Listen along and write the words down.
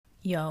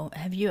Yo,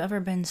 have you ever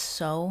been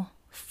so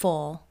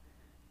full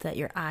that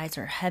your eyes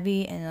are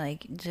heavy and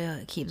like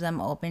to keep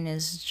them open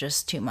is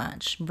just too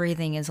much?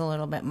 Breathing is a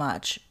little bit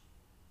much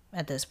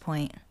at this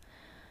point.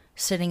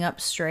 Sitting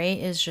up straight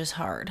is just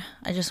hard.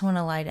 I just want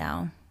to lie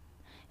down.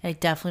 I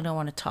definitely don't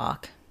want to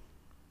talk.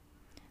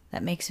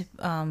 That makes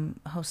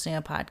hosting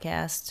a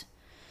podcast,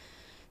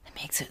 that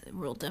makes it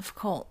real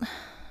difficult.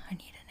 I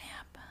need a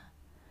nap.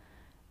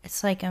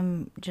 It's like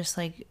I'm just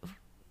like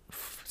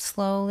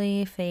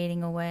slowly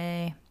fading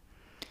away.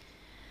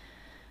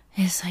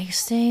 It's like,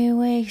 stay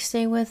awake,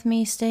 stay with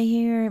me, stay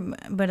here,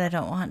 but I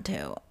don't want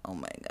to. Oh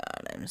my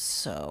God,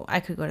 I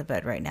could go to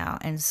bed right now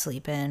and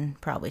sleep in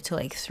probably till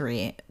like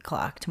 3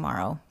 o'clock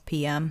tomorrow,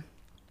 p.m.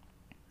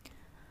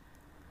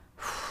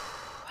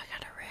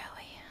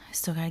 I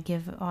still gotta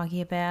give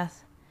Augie a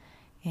bath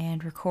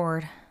and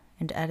record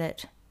and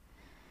edit.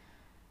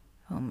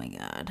 Oh my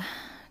God,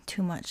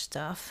 too much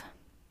stuff.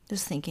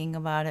 Just thinking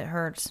about it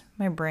hurts.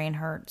 My brain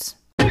hurts.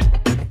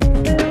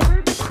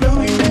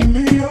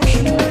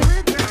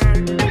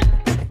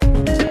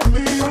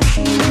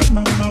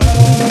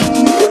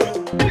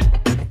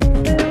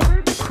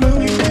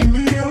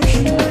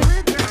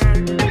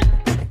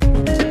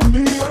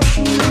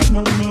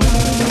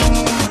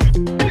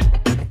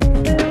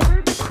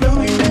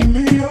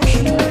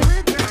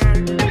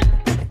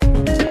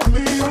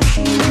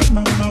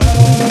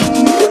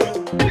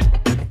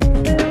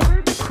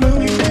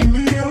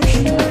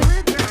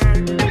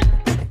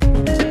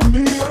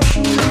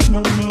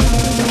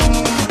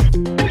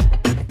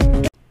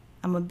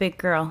 I'm a big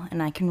girl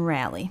and I can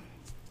rally.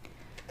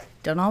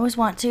 Don't always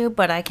want to,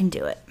 but I can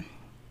do it.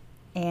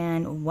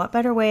 And what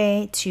better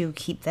way to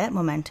keep that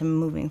momentum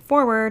moving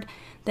forward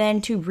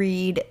than to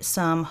read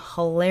some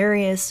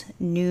hilarious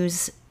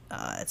news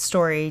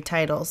story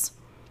titles?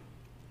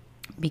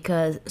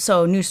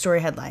 News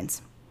story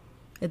headlines.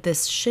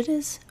 This shit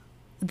is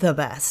the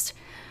best.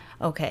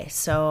 Okay,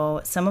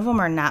 so some of them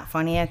are not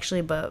funny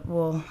actually, but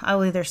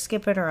I'll either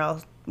skip it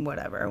or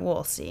whatever.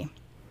 We'll see.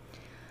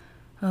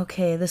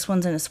 Okay, this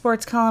one's in a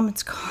sports column.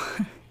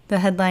 The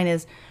headline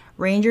is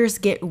Rangers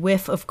get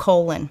whiff of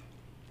colon.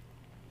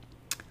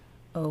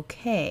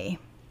 Okay.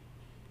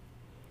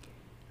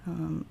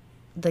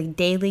 The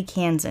Daily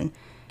Kansan.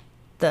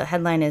 The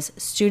headline is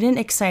Student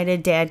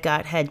excited dad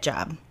got head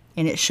job.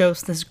 And it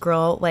shows this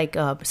girl like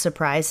a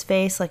surprise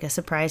face, like a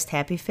surprised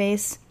happy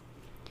face.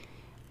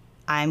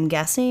 I'm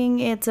guessing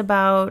it's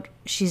about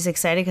she's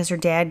excited because her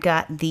dad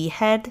got the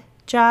head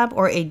job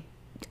or a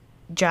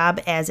job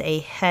as a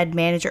head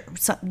manager.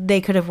 So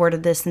they could have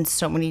worded this in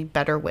so many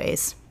better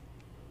ways,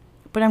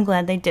 but I'm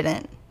glad they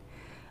didn't.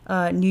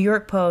 New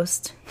York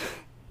Post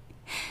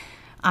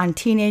on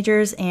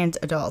teenagers and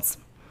adults.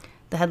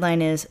 The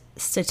headline is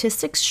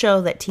Statistics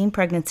show that teen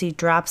pregnancy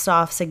drops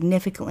off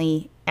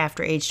significantly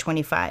after age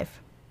 25.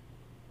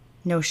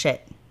 No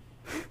shit.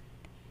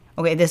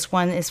 Okay, this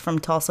one is from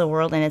Tulsa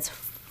World and it's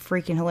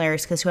freaking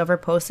hilarious because whoever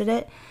posted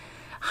it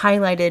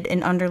highlighted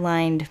and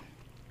underlined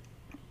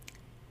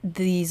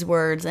these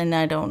words, and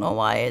I don't know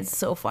why it's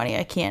so funny.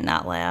 I can't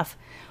not laugh.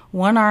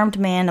 One armed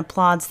man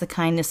applauds the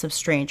kindness of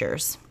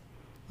strangers.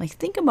 Like,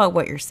 think about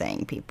what you're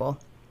saying, people.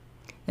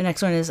 The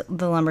next one is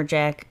the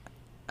lumberjack,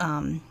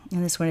 and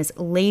this one is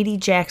lady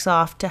jacks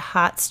off to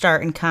hot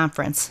start in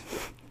conference.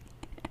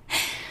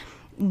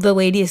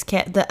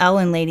 The L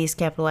in lady is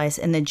capitalized,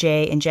 and the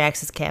J in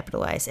Jacks is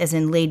capitalized, as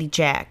in Lady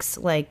Jacks.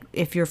 Like,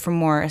 if you're from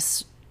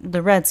Morris,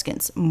 the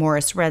Redskins,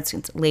 Morris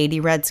Redskins, Lady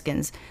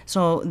Redskins.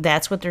 So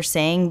that's what they're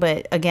saying,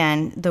 but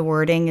again, the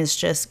wording is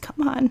just,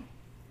 come on.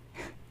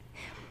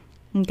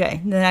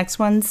 Okay, the next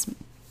one's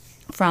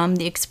from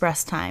the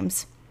Express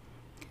Times.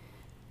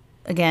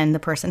 Again, the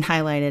person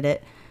highlighted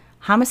it.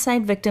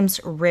 Homicide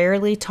victims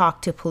rarely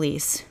talk to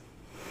police.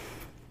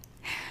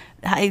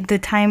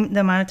 The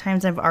amount of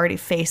times I've already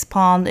face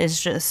palmed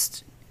is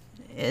just,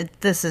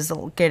 this is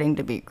getting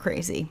to be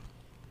crazy.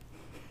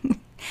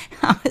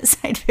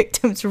 Homicide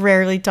victims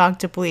rarely talk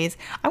to police.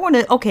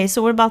 Okay,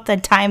 so what about the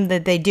time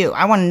that they do?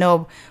 I want to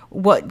know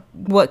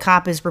what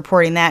cop is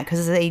reporting that,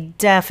 because they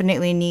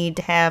definitely need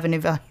to have an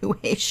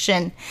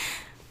evaluation.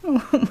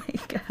 Oh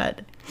my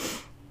God.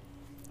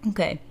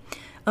 Okay.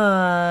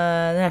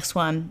 The next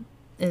one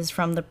is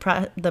from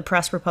the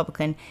Press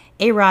Republican.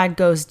 A-Rod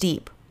goes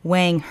deep.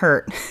 Wang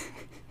hurt.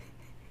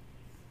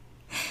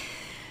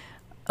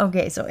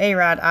 Okay, so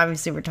A-Rod,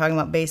 obviously we're talking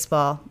about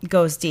baseball,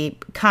 goes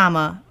deep,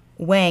 comma,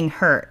 Wang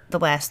hurt. The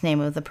last name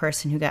of the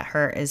person who got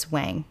hurt is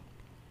Wang.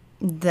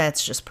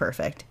 That's just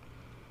perfect.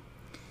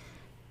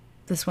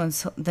 This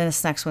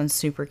next one's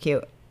super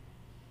cute.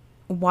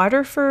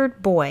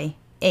 Waterford boy,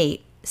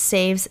 8,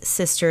 saves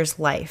sister's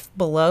life.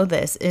 Below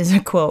this is a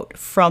quote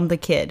from the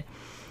kid.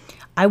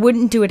 I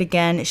wouldn't do it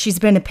again. She's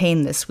been a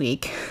pain this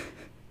week.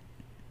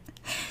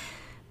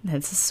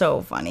 That's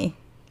so funny.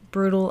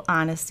 Brutal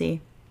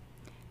honesty.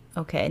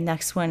 Okay,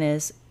 next one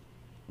is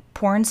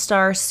porn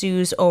star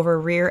sues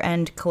over rear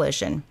end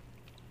collision.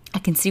 I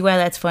can see why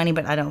that's funny,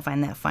 but I don't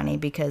find that funny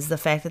because the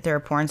fact that they're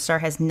a porn star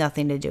has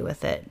nothing to do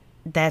with it.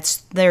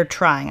 They're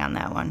trying on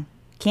that one.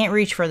 Can't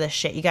reach for this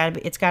shit.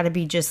 It's gotta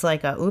be just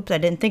like a, oops, I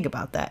didn't think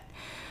about that.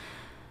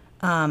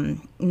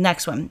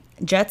 Next one.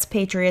 Jets,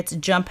 Patriots,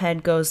 jump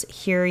head goes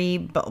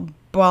Heary,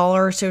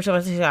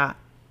 baller,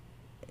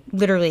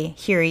 literally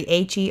Heary,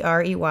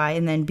 Herey,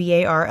 and then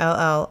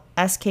Barll,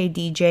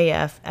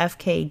 SKDJF,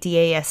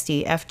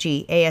 FKDASD,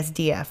 FG,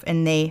 ASDF,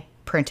 and they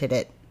printed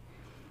it.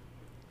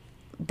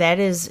 That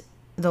is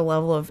the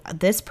level of,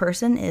 this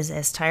person is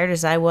as tired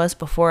as I was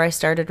before I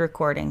started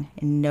recording,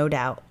 no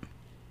doubt.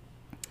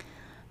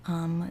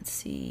 Let's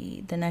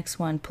see. The next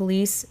one.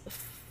 Police,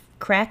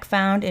 crack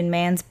found in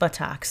man's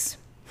buttocks.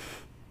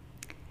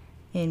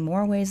 In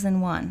more ways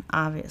than one,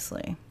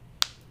 obviously.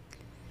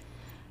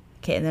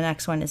 Okay, the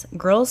next one is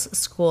girls'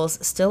 schools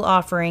still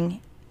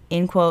offering,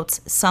 in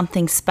quotes,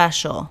 something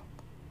special.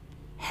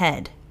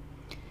 Head.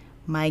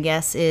 My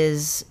guess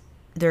is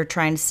they're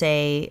trying to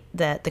say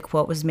that the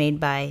quote was made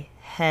by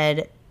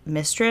head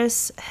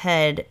mistress,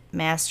 head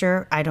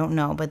master. I don't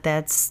know, but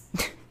that's,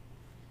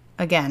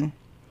 again,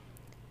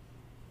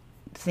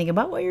 think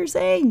about what you're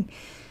saying.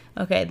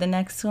 Okay, the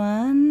next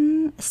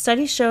one.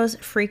 Study shows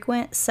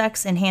frequent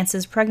sex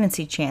enhances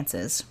pregnancy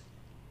chances.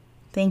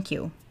 Thank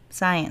you.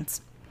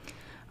 Science.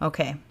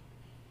 Okay.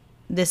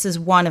 This is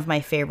one of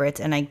my favorites,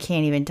 and I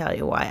can't even tell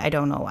you why. I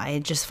don't know why. I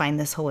just find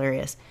this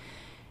hilarious.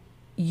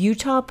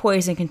 Utah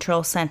Poison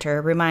Control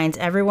Center reminds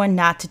everyone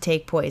not to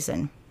take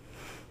poison.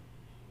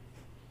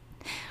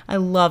 I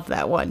love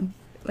that one.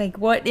 Like,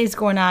 what is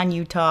going on,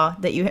 Utah?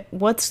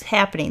 What's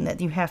happening that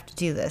you have to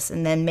do this,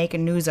 and then make a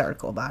news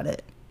article about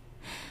it?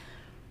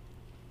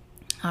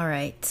 All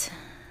right.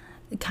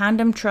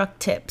 Condom truck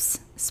tips.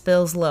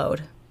 Spills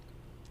load.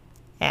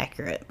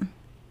 Accurate.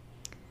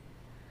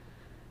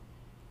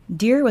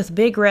 Deer with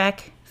big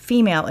wreck.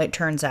 Female, it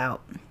turns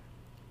out.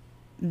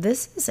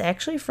 This is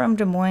actually from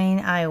Des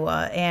Moines,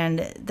 Iowa,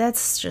 and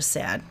that's just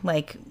sad.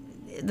 Like,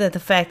 the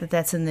fact that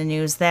that's in the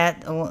news,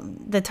 that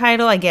the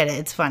title, I get it,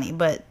 it's funny,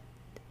 but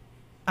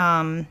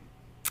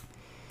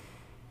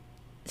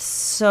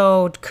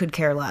so could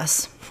care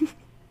less.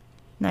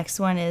 Next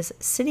one is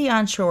city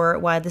on shore,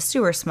 why the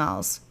sewer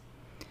smells.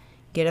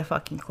 Get a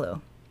fucking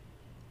clue.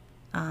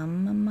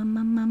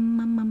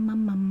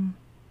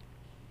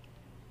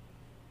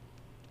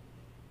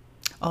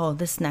 Oh,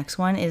 this next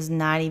one is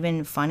not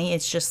even funny.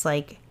 It's just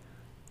like,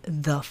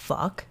 the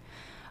fuck?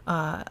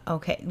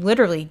 Okay,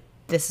 literally,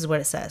 this is what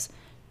it says.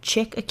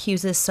 Chick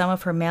accuses some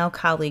of her male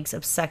colleagues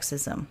of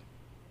sexism.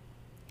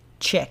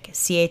 Chick,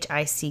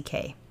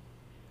 C-H-I-C-K.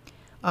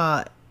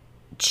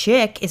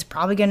 Chick is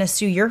probably going to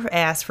sue your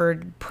ass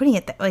for putting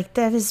it like,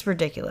 that is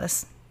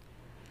ridiculous.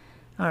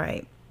 All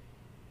right.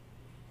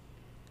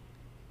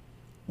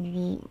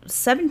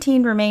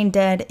 17 remain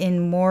dead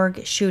in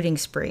morgue shooting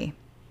spree.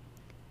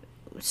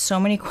 So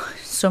many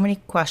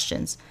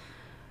questions.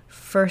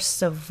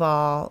 First of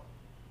all,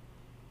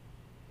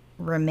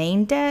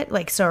 remain dead?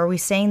 Like, so are we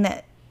saying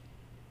that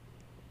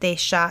they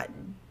shot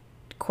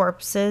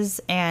corpses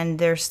and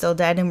they're still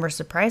dead and we're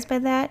surprised by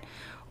that?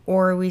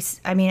 Or are we,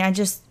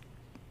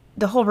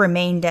 the whole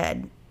remain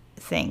dead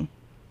thing.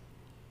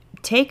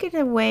 Take it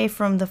away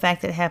from the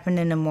fact that it happened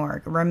in a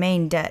morgue.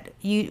 Remain dead.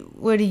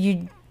 What do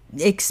you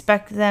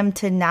expect them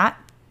to not,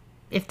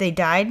 if they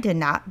died, to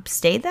not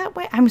stay that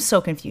way? I'm so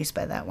confused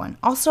by that one.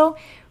 Also,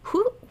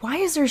 why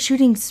is there a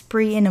shooting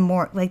spree in a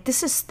morgue? Like,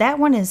 that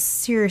one is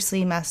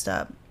seriously messed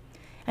up.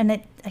 And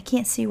I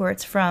can't see where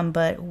it's from,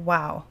 but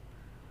wow.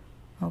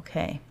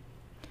 Okay.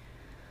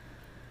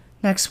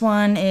 Next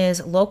one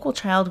is local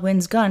child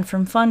wins gun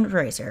from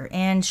fundraiser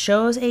and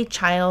shows a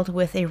child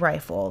with a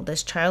rifle.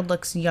 This child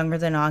looks younger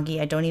than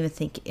Augie. I don't even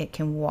think it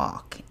can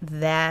walk.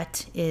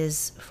 That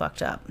is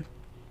fucked up.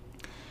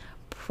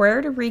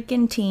 Puerto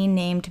Rican teen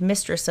named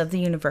Mistress of the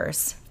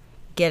Universe.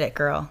 Get it,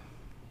 girl.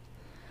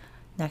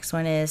 Next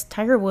one is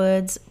Tiger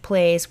Woods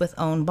plays with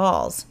own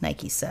balls,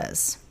 Nike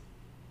says.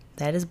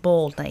 That is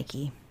bold,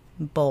 Nike.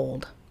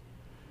 Bold.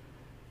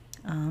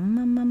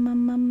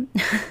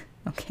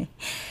 Okay.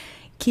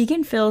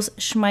 Keegan fills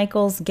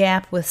Schmeichel's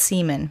gap with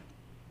semen.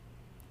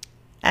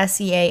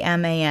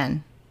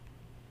 Seaman.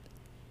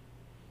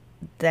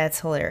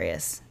 That's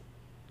hilarious.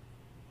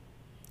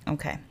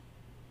 Okay.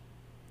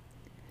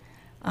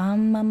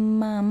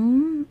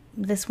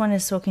 This one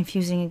is so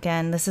confusing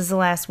again. This is the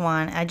last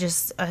one.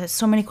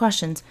 So many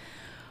questions.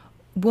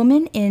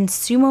 Woman in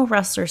sumo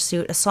wrestler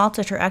suit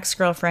assaulted her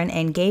ex-girlfriend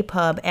in gay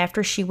pub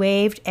after she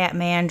waved at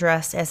man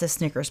dressed as a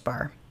Snickers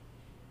bar.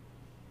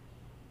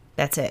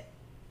 That's it.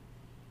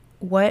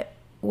 What?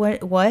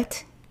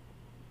 What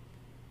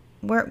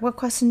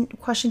question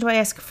do I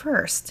ask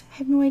first? I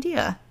have no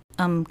idea.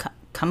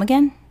 Come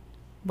again?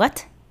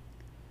 What?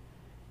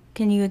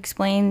 Can you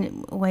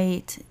explain?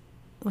 Wait,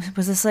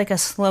 was this like a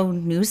slow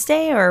news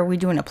day, or are we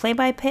doing a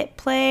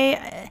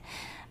play-by-play?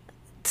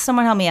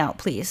 Someone help me out,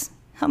 please.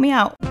 Help me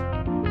out.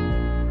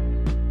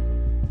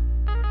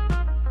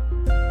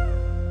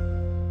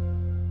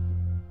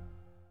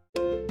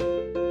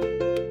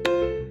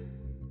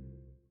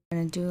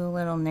 Do a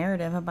little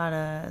narrative about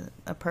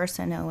a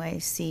person who I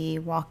see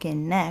walk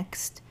in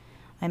next.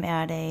 I'm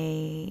at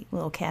a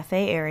little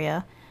cafe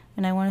area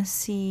and I want to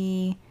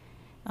see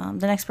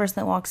the next person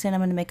that walks in. I'm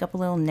going to make up a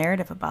little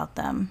narrative about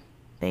them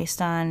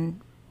based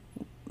on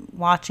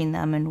watching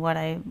them and what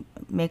I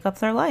make up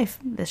their life.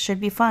 This should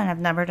be fun. I've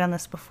never done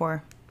this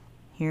before.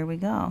 Here we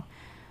go.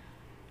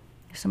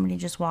 Somebody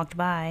just walked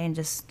by and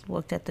just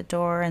looked at the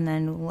door and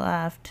then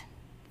left.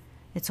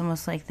 It's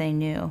almost like they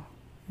knew.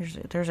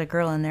 There's a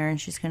girl in there and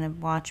she's going to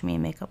watch me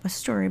and make up a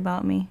story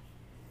about me.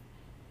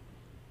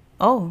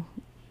 Oh,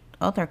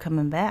 they're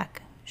coming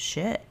back.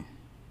 Shit.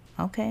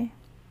 Okay.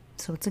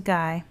 So it's a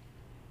guy.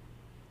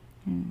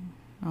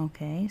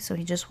 Okay, so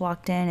he just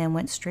walked in and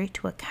went straight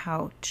to a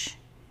couch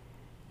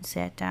and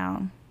sat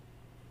down.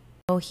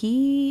 So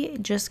he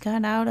just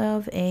got out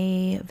of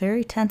a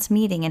very tense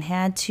meeting and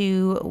had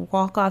to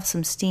walk off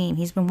some steam.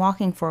 He's been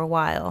walking for a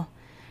while.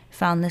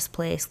 Found this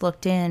place,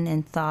 looked in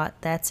and thought,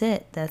 that's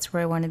it. That's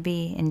where I want to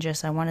be. And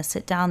I want to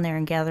sit down there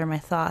and gather my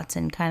thoughts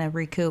and kind of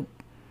recoup.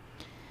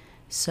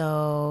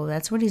 So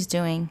that's what he's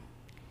doing.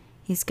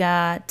 He's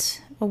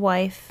got a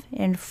wife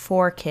and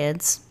 4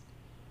 kids,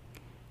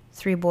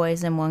 3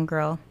 boys and 1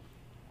 girl.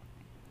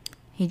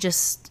 He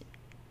just,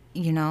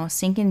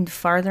 sinking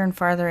farther and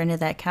farther into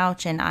that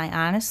couch. And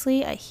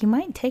he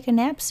might take a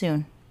nap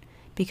soon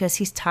because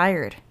he's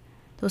tired.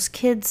 Those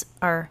kids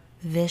are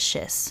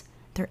vicious.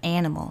 They're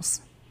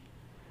animals.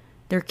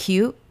 They're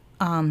cute.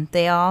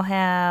 They all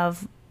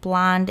have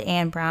blonde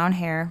and brown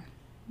hair,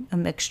 a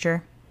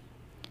mixture.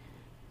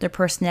 Their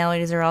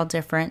personalities are all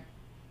different.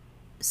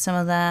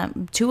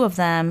 2 of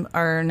them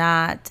are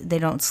not, they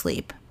don't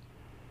sleep.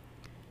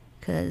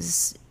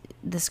 Because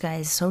this guy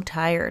is so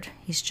tired.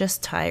 He's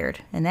just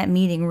tired. And that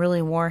meeting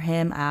really wore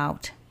him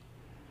out.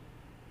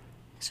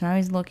 So now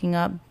he's looking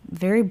up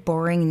very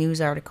boring news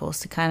articles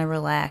to kind of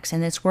relax.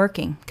 And it's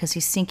working because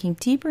he's sinking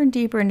deeper and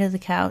deeper into the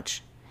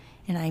couch.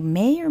 And I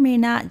may or may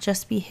not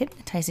just be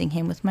hypnotizing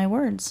him with my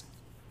words.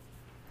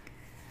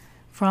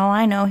 For all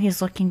I know,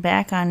 he's looking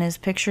back on his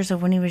pictures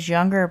of when he was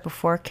younger,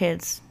 before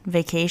kids,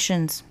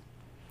 vacations.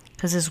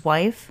 Because his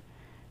wife,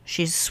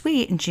 she's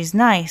sweet and she's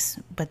nice,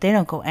 but they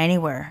don't go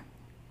anywhere.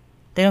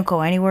 They don't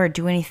go anywhere or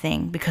do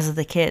anything because of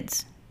the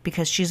kids.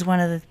 Because she's one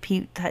of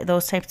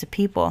those types of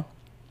people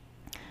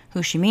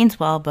who she means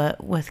well,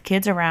 but with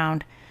kids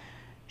around,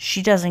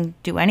 she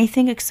doesn't do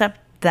anything except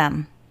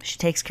them. She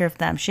takes care of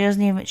them.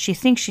 She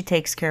thinks she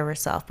takes care of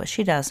herself, but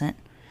she doesn't.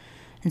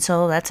 And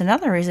so that's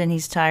another reason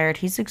he's tired.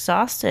 He's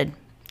exhausted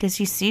because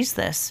he sees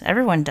this.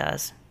 Everyone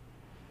does.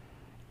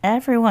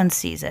 Everyone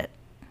sees it.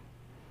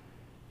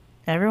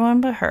 Everyone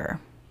but her.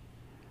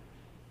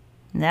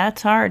 And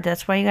that's hard.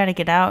 That's why you got to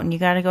get out and you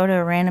got to go to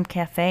a random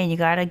cafe and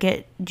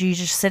you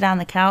just sit on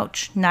the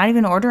couch, not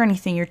even order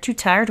anything. You're too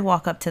tired to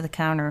walk up to the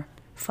counter.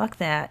 Fuck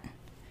that.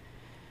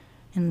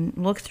 And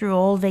look through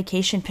old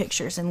vacation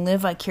pictures and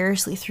live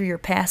vicariously through your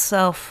past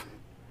self.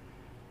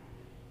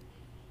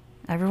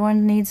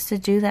 Everyone needs to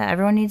do that.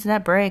 Everyone needs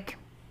that break.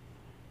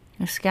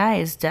 This guy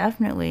is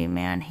definitely,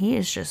 man, he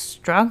is just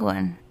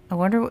struggling. I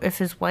wonder if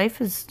his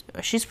wife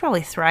she's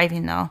probably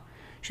thriving though.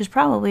 She's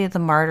probably the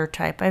martyr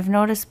type. I've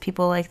noticed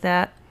people like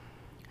that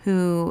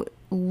who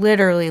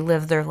literally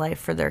live their life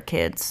for their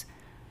kids.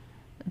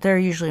 They're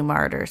usually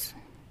martyrs.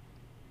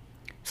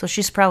 So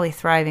she's probably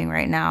thriving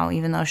right now,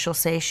 even though she'll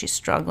say she's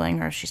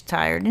struggling or she's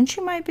tired. And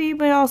she might be,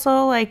 but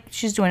also,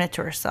 she's doing it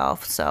to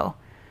herself. So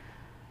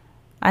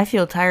I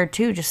feel tired,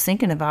 too, just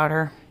thinking about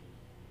her.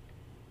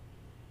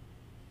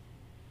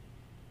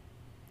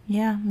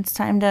 Yeah, it's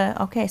time to...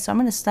 Okay, so I'm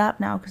going to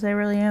stop now because I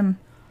really am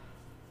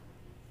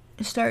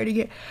starting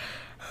to get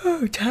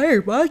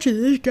tired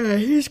watching this guy.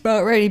 He's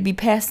about ready to be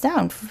passed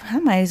out. I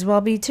might as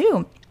well be,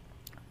 too.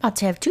 About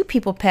to have 2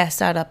 people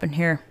passed out up in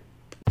here.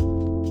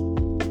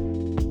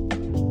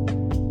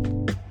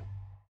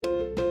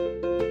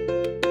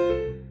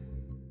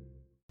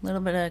 A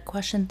little bit of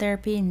question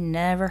therapy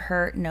never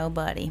hurt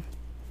nobody.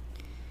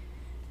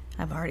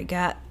 I've already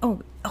got...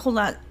 Oh, hold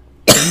on.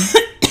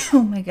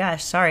 Oh my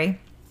gosh, sorry.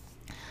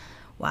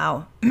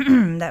 Wow,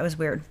 that was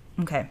weird.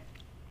 Okay.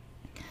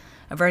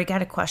 I've already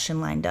got a question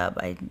lined up.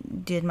 I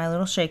did my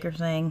little shaker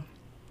thing,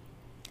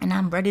 and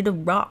I'm ready to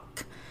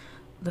rock.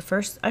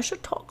 I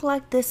should talk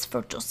like this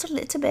for just a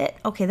little bit.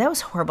 Okay, that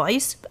was horrible. I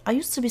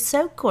used to be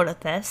so good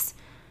at this.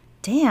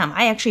 Damn,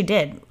 I actually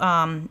did.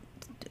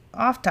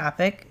 Off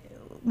topic.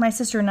 My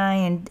sister and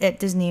I, at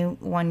Disney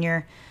one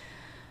year,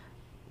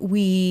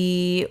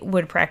 we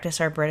would practice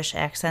our British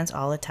accents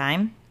all the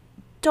time.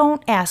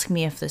 Don't ask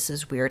me if this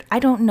is weird. I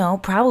don't know,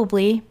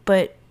 probably,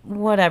 but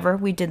whatever.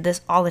 We did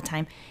this all the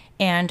time.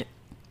 And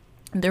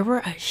there were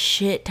a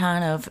shit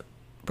ton of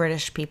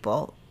British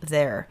people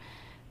there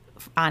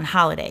on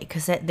holiday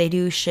because they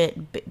do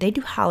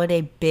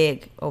holiday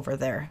big over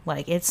there.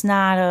 It's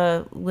not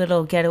a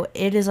little getaway.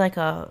 It is like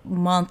a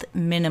month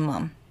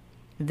minimum.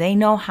 They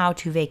know how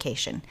to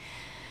vacation.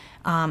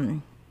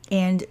 And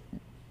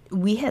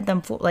we had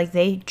them,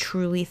 they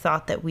truly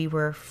thought that we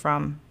were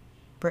from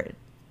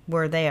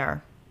where they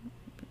are.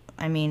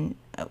 I mean,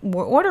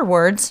 what are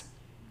words?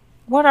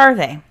 What are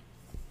they?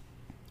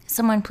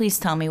 Someone please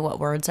tell me what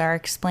words are.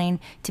 Explain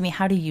to me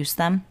how to use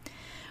them.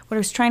 what I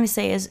was trying to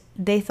say is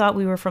they thought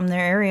we were from their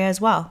area as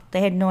well.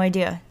 They had no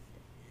idea.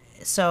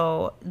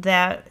 So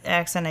that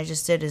accent I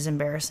just did is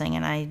embarrassing,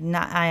 and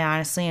I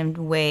honestly am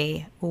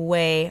way,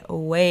 way,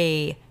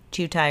 way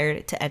too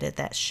tired to edit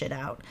that shit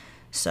out.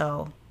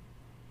 So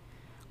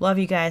love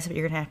you guys, but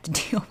you're gonna have to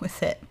deal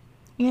with it,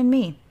 and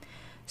me.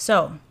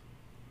 So,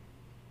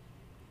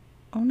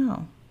 oh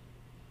no,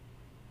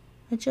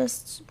 I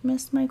just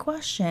missed my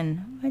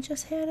question. I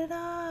just had it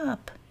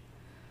up.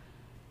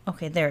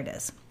 Okay, there it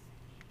is.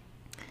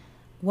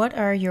 What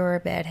are your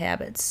bad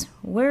habits?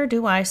 Where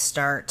do I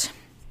start?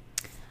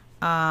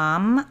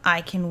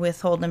 I can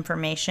withhold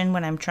information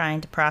when I'm trying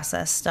to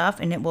process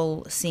stuff, and it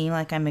will seem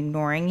like I'm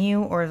ignoring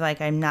you, or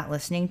like I'm not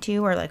listening to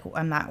you, or like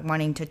I'm not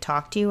wanting to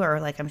talk to you, or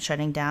like I'm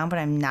shutting down, but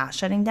I'm not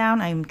shutting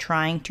down. I'm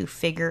trying to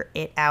figure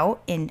it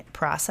out and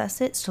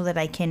process it so that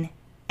I can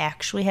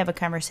actually have a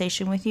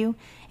conversation with you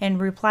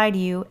and reply to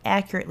you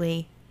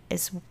accurately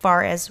as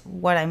far as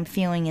what I'm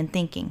feeling and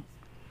thinking.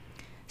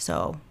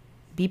 So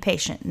be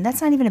patient. And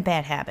that's not even a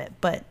bad habit,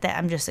 but that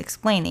I'm just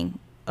explaining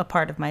a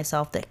part of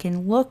myself that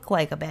can look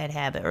like a bad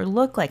habit or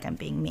look like I'm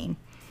being mean.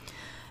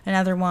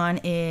 Another one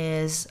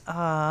is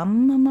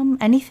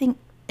anything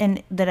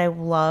that I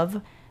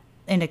love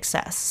in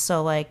excess.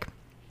 So like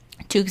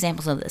 2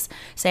 examples of this.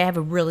 Say I have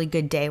a really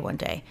good day one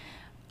day.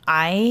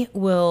 I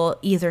will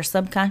either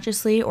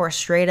subconsciously or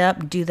straight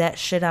up do that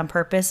shit on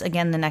purpose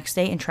again the next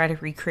day and try to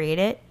recreate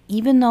it,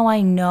 even though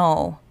I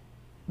know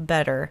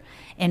better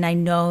and I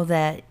know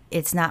that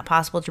it's not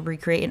possible to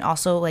recreate, and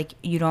also like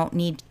you don't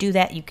need to do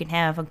that. You can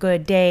have a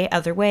good day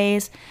other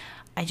ways.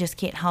 I just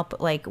can't help but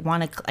like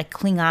want to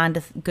cling on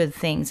to good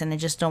things, and I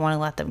just don't want to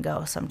let them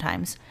go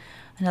sometimes.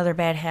 Another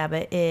bad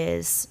habit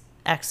is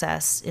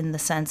excess, in the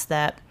sense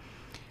that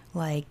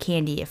like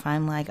candy. If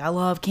I'm like, I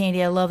love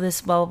candy, I love this,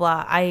 blah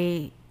blah blah,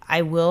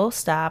 I will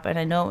stop, and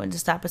I know when to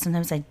stop, but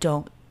sometimes I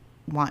don't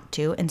want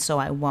to, and so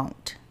I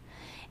won't.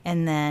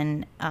 And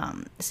then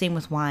same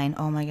with wine.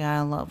 Oh my God,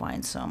 I love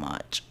wine so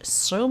much.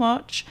 So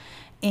much.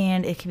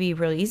 And it can be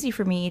really easy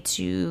for me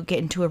to get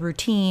into a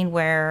routine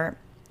where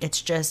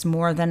it's just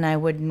more than I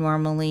would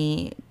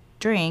normally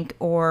drink,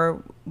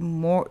 or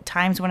more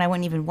times when I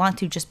wouldn't even want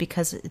to, just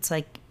because it's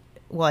like,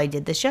 well, I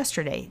did this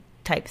yesterday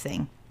type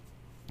thing.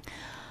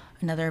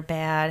 Another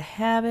bad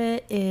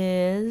habit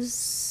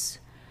is,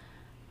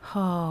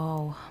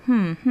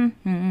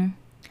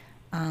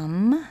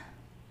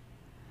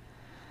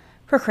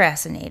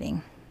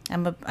 procrastinating.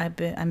 I'm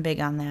big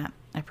on that.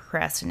 I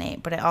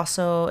procrastinate, but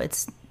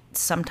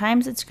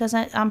sometimes it's because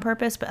on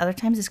purpose, but other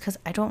times it's because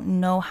I don't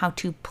know how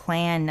to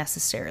plan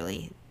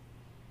necessarily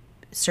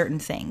certain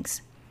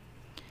things,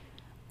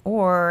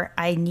 or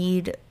I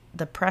need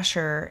the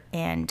pressure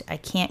and I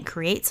can't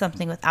create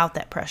something without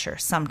that pressure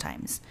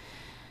sometimes.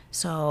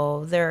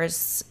 So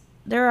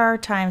there are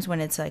times when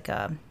it's like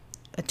a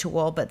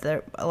tool, but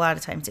a lot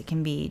of times it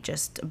can be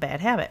just a bad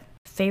habit.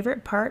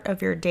 Favorite part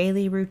of your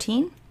daily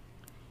routine?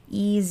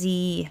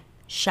 Easy.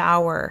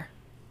 Shower.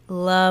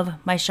 Love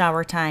my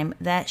shower time.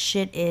 That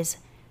shit is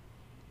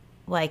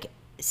like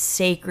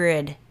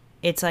sacred.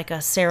 It's like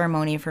a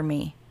ceremony for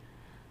me.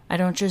 I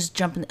don't just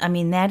jump in. I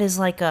mean, that is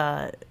like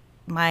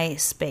my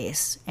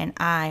space, and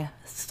I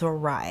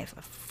thrive.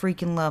 I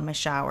freaking love my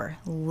shower.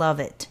 Love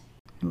it.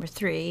 Number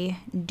 3,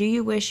 do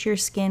you wish your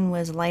skin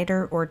was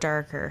lighter or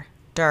darker?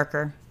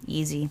 Darker.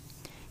 Easy.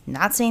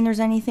 Not saying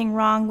there's anything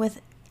wrong with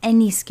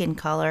any skin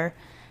color.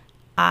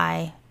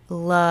 I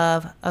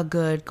love a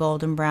good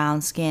golden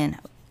brown skin.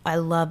 I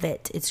love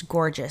it. It's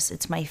gorgeous.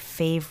 It's my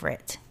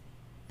favorite.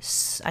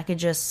 I could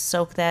just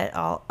soak that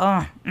all.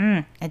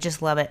 I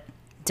just love it.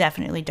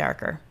 Definitely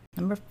darker.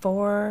 Number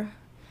 4,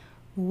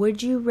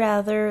 would you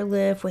rather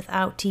live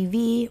without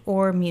TV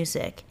or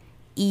music?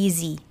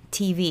 Easy.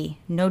 TV.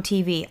 No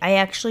TV.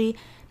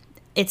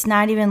 It's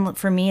not even,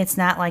 for me, it's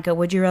not like a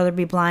would you rather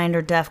be blind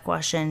or deaf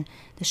question.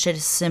 This shit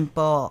is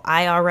simple.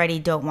 I already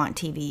don't want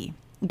TV.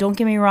 Don't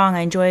get me wrong, I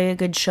enjoy a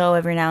good show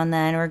every now and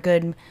then, or a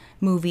good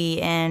movie,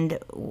 and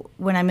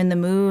when I'm in the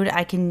mood,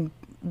 I can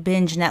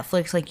binge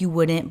Netflix like you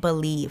wouldn't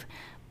believe.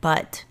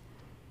 But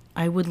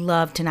I would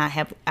love to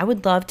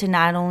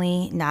not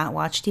only not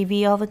watch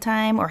TV all the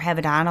time, or have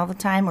it on all the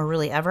time, or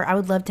really ever. I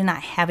would love to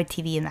not have a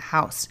TV in the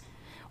house.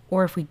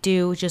 Or if we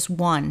do, just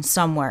one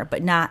somewhere,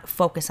 but not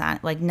focus on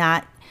it. Like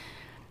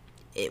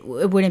it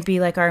wouldn't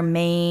be like our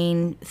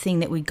main thing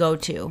that we go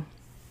to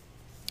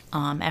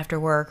after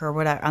work or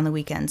whatever on the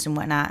weekends and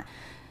whatnot.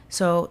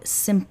 So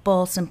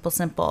simple.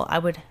 I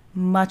would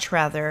much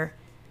rather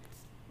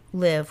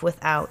live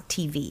without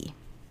TV.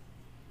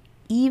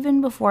 Even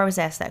before I was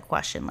asked that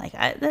question,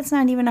 that's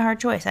not even a hard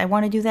choice. I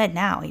want to do that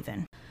now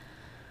even.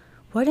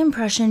 What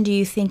impression do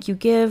you think you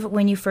give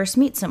when you first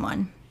meet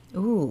someone?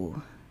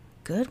 Ooh,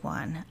 good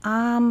one.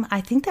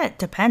 I think that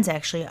depends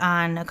actually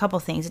on a couple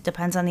things. It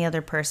depends on the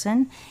other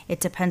person. It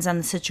depends on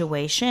the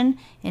situation,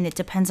 and it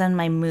depends on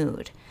my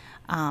mood.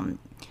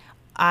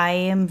 I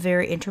am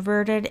very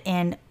introverted,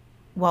 and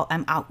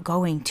I'm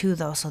outgoing too,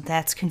 though, so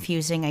that's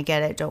confusing. I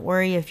get it. Don't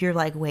worry if you're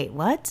like, wait,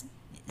 what?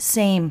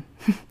 Same.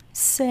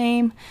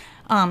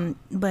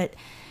 But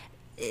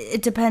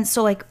it depends.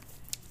 So,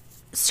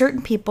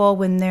 certain people,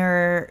 when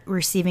they're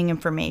receiving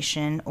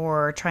information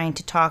or trying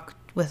to talk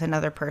with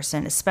another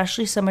person,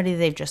 especially somebody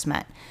they've just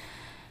met,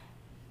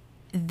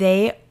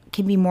 they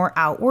can be more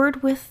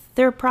outward with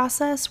their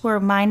process, where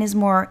mine is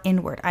more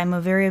inward. I'm a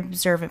very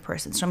observant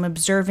person. So I'm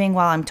observing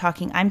while I'm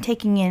talking. I'm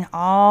taking in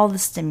all the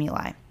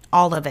stimuli,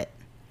 all of it.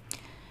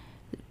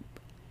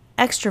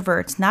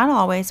 Extroverts, not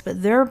always,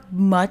 but they're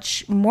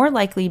much more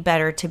likely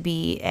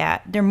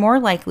they're more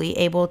likely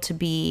able to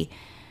be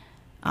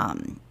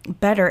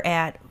better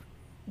at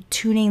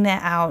tuning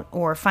that out,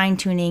 or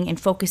fine-tuning and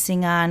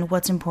focusing on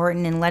what's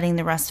important and letting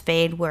the rest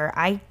fade, where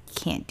I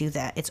can't do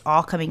that. It's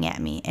all coming at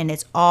me, and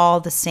it's all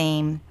the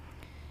same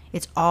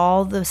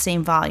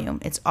volume.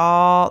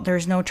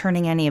 There's no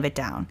turning any of it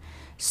down.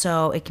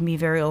 So it can be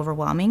very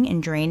overwhelming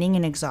and draining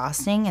and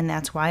exhausting, and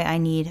that's why I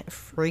need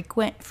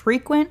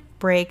frequent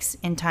breaks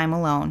and time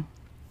alone.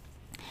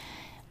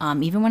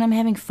 Even when I'm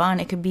having fun,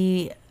 I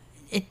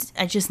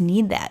just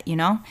need that,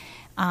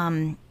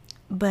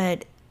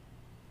 but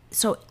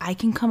so I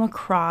can come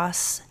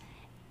across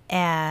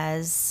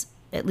as,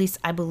 at least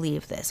I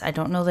believe this, I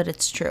don't know that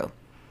it's true.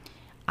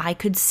 I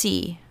could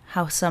see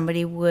how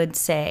somebody would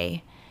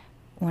say,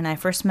 when I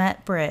first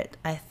met Britt,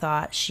 I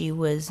thought she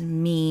was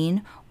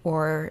mean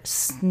or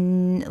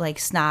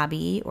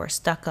snobby or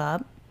stuck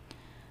up.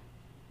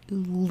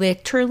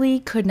 Literally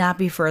could not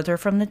be further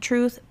from the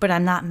truth, but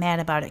I'm not mad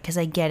about it because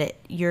I get it.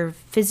 You're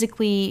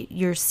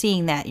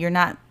seeing that.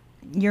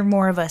 You're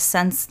more of a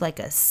sense, like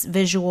a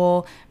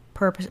visual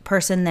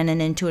person than an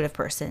intuitive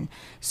person.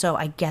 So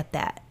I get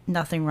that.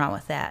 Nothing wrong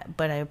with that.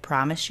 But I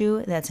promise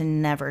you that's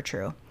never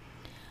true.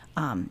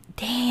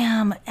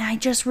 Damn, I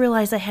just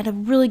realized I have a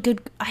really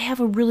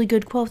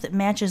good quote that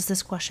matches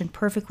this question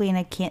perfectly, and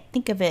I can't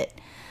think of it.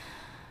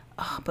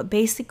 But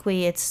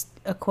basically it's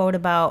a quote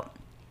about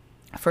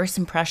first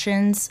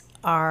impressions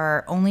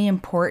are only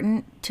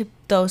important to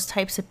those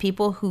types of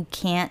people who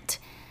can't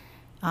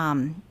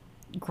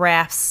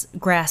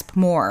grasp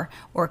more,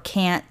 or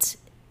can't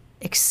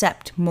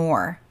accept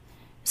more,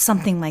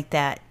 something like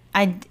that.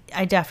 I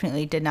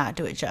definitely did not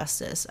do it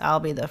justice.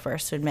 I'll be the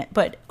first to admit.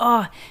 But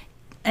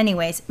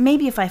anyways,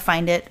 maybe if I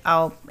find it,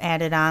 I'll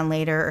add it on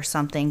later or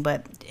something.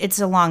 But it's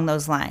along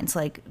those lines.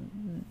 Like,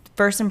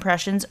 first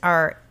impressions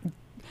are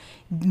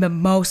the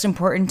most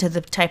important to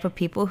the type of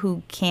people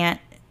who can't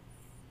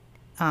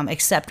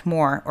accept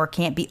more, or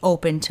can't be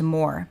open to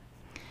more.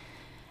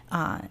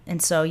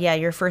 And so, yeah,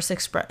 your first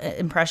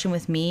impression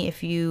with me,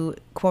 if you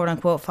quote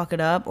unquote fuck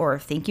it up or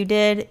think you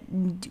did,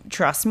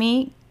 trust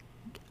me,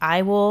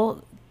 I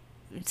will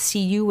see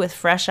you with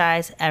fresh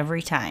eyes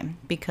every time,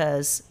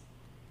 because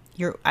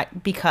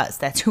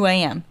that's who I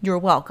am. You're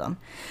welcome.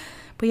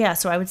 But yeah,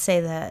 so I would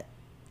say that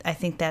I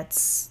think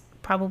that's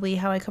probably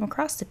how I come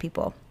across to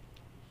people.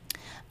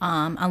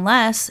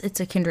 Unless it's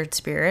a kindred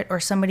spirit or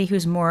somebody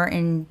who's more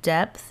in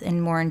depth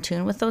and more in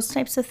tune with those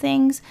types of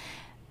things,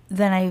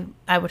 then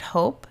I would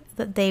hope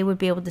that they would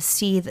be able to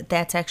see that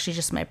that's actually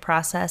just my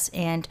process.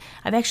 And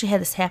I've actually had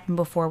this happen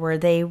before, where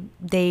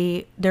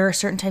there are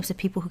certain types of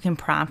people who can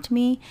prompt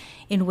me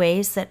in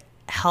ways that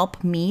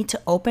help me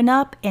to open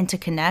up and to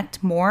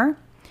connect more.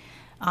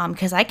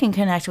 Because I can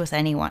connect with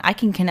anyone. I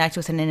can connect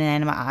with an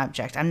inanimate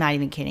object. I'm not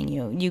even kidding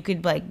you. You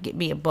could get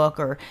me a book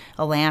or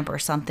a lamp or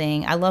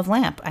something. I love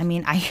lamp. I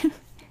mean,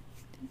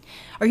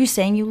 are you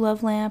saying you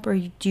love lamp, or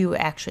do you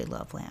actually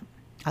love lamp?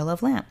 I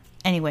love lamp.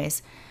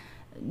 Anyways,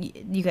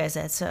 you guys,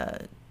 that's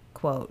a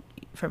quote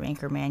from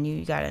Anchorman.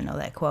 You got to know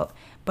that quote.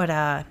 But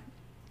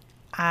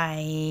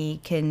I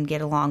can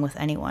get along with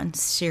anyone,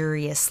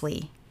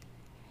 seriously.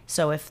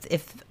 So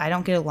if I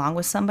don't get along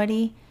with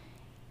somebody,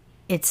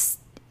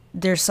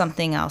 there's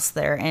something else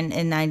there,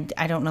 and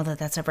I don't know that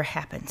that's ever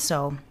happened.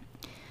 So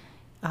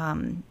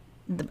there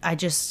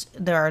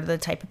are the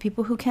type of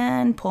people who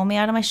can pull me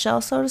out of my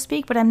shell, so to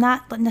speak, but I'm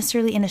not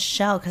necessarily in a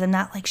shell, because I'm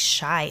not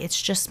shy. It's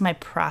just my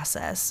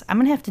process. I'm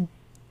gonna have to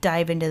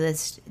dive into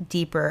this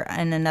deeper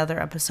in another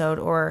episode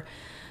or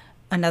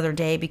another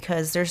day,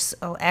 because there's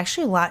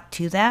actually a lot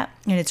to that,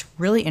 and it's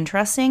really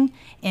interesting.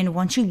 And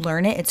once you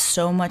learn it, it's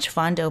so much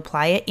fun to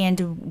apply it and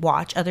to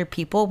watch other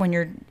people when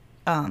you're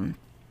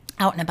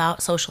out and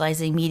about,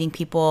 socializing, meeting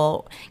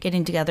people,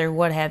 getting together,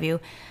 what have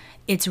you.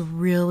 It's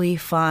really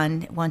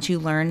fun once you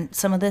learn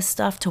some of this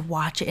stuff to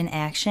watch it in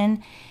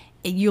action.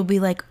 You'll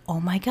be like, oh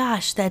my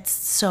gosh, that's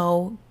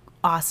so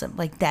awesome.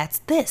 That's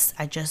this.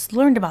 I just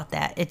learned about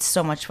that. It's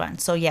so much fun.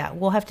 So yeah,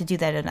 we'll have to do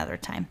that another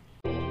time.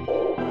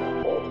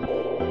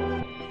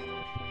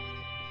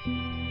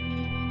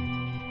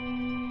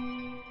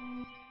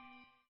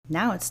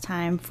 Now it's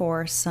time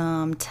for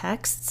some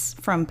texts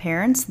from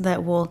parents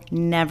that will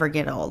never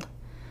get old.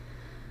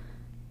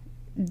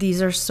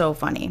 These are so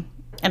funny.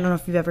 I don't know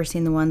if you've ever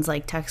seen the ones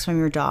like text from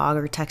your dog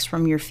or text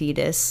from your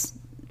fetus.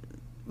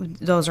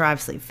 Those are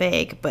obviously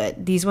fake,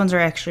 but these ones are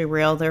actually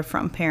real. They're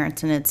from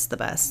parents, and it's the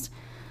best.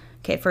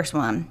 Okay, first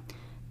one.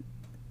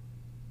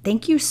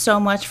 Thank you so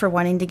much for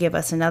wanting to give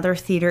us another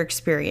theater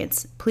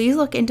experience. Please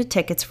look into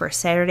tickets for a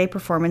Saturday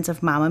performance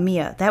of Mamma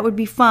Mia. That would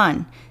be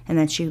fun. And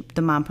then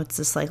the mom puts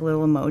this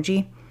little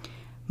emoji.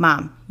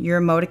 Mom,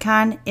 your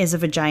emoticon is a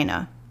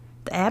vagina.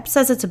 The app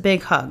says it's a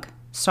big hug.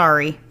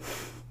 Sorry.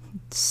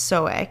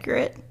 So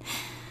accurate.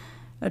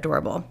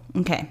 Adorable.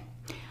 Okay.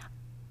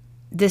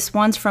 This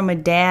one's from a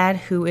dad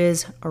who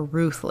is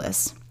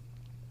ruthless.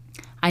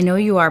 I know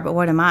you are, but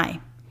what am I?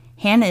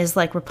 Hannah is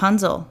like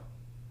Rapunzel.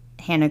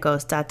 Hannah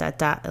goes, ...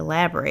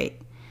 elaborate.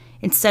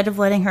 Instead of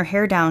letting her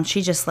hair down,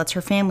 she just lets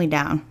her family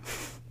down.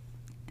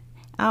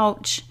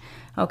 Ouch.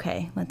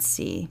 Okay, let's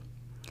see.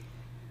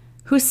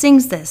 Who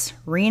sings this?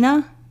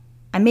 Rena?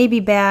 I may be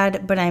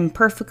bad, but I'm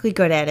perfectly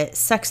good at it.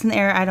 Sex in the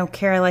air, I don't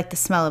care. I like the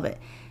smell of it.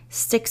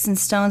 Sticks and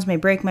stones may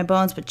break my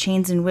bones, but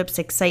chains and whips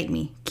excite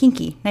me.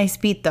 Kinky. Nice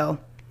beat, though.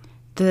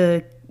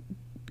 The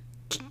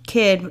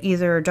kid,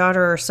 either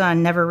daughter or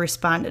son, never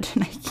responded,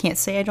 and I can't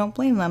say I don't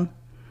blame them.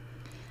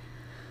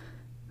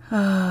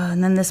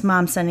 And then this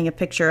mom sending a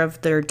picture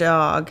of their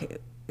dog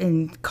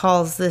and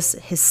calls this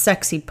his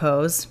sexy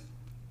pose.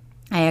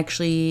 I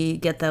actually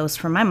get those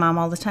from my mom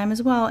all the time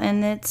as well,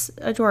 and it's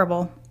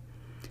adorable.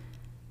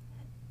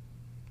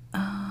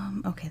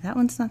 Okay, that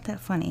one's not that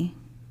funny.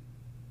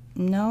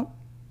 Nope.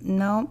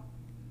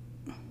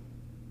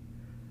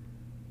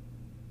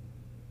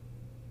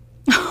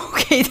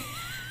 Okay.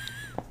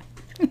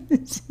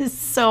 This is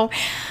so...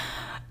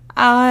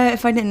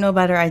 if I didn't know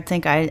better, I'd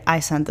think I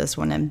sent this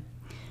one in.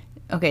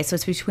 Okay, so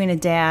it's between a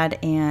dad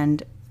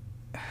and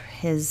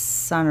his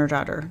son or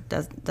daughter.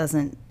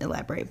 Doesn't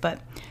elaborate.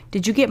 But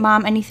did you get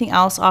Mom anything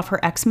else off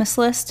her Xmas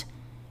list?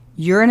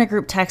 You're in a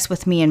group text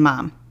with me and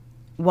Mom.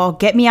 Well,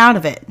 get me out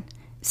of it.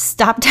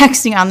 Stop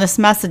texting on this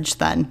message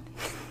then.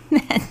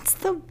 That's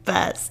the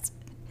best.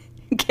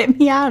 Get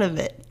me out of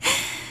it.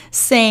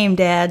 Same,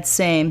 Dad,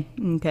 same.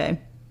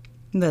 Okay,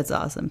 that's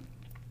awesome.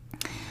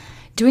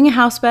 Doing a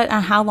house bet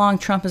on how long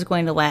Trump is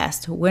going to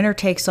last. Winner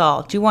takes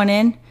all. Do you want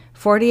in?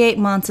 48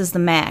 months is the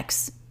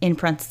max, in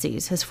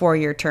parentheses, his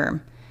 4-year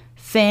term.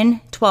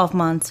 Finn, 12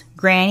 months.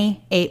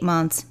 Granny, 8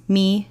 months.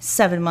 Me,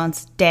 7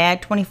 months.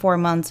 Dad, 24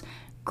 months.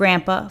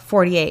 Grandpa,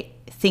 48.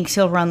 Thinks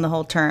he'll run the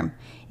whole term.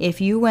 If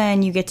you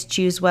win, you get to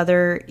choose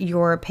whether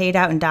you're paid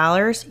out in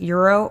dollars,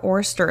 euro,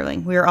 or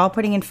sterling. We are all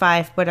putting in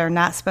 5, but are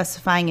not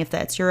specifying if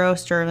that's euro,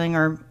 sterling,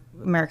 or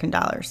American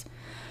dollars.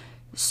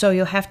 So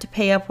you'll have to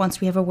pay up once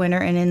we have a winner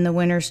and in the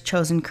winner's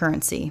chosen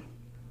currency.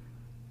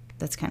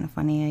 That's kind of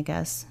funny, I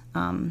guess.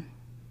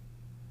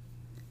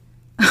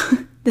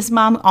 This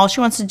mom, all she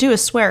wants to do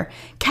is swear.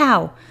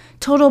 Cow.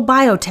 Total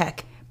biotech.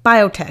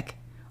 Biotech.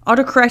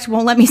 Autocorrect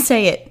won't let me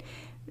say it.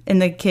 And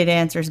the kid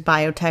answers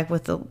biotech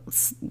with a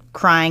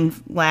crying,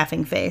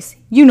 laughing face.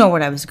 You know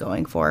what I was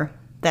going for.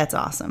 That's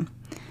awesome.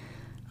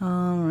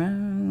 All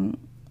right.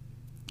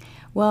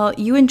 Well,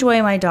 you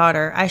enjoy my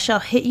daughter. I shall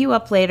hit you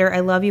up later.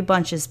 I love you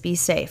bunches. Be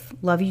safe.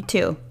 Love you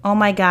too. Oh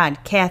my God,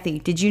 Kathy,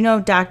 did you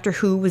know Doctor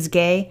Who was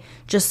gay?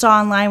 Just saw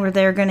online where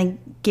they're going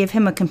to give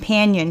him a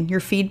companion. Your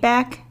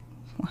feedback?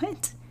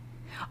 What?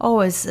 Oh,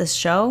 is this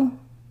show?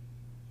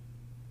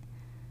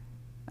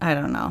 I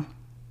don't know.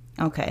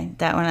 Okay,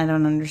 that one I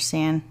don't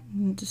understand.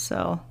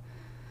 So,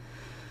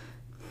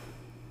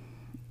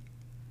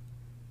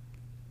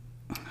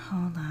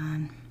 hold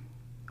on.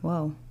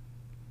 Whoa.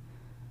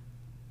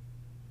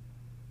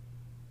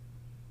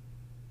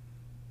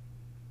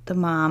 The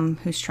mom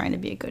who's trying to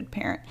be a good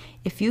parent.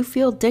 If you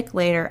feel dick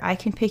later, I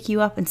can pick you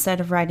up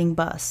instead of riding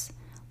bus.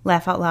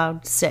 Laugh out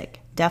loud,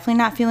 sick. Definitely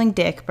not feeling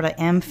dick, but I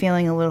am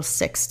feeling a little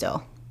sick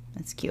still.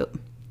 That's cute.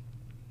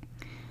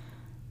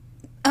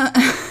 What?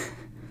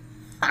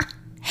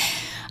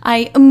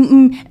 I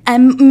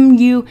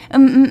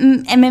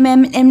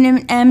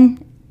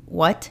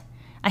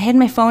had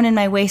my phone in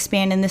my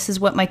waistband and this is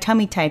what my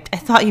tummy typed. I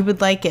thought you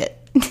would like it.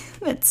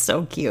 That's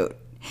so cute.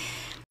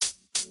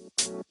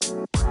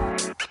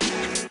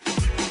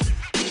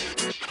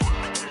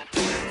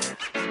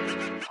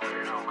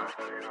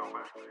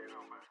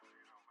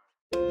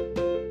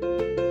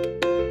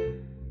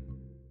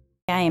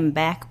 I am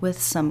back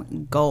with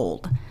some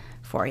gold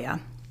for you.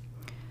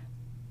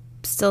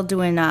 Still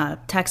doing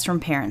text from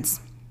parents.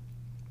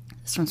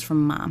 This one's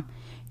from Mom.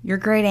 Your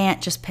great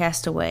aunt just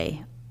passed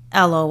away.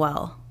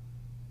 LOL.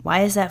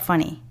 Why is that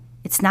funny?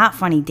 It's not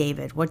funny,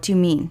 David. What do you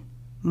mean?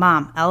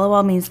 Mom,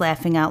 LOL means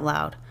laughing out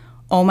loud.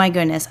 Oh my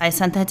goodness, I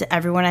sent that to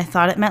everyone. I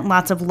thought it meant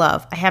lots of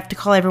love. I have to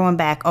call everyone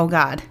back. Oh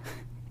God.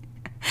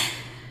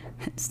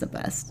 It's the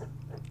best.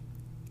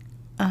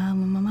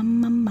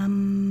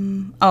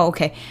 Oh,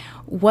 okay.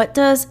 What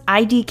does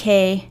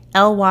IDK,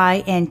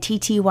 LY, and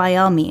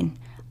TTYL mean?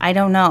 I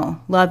don't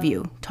know. Love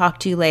you. Talk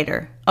to you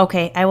later.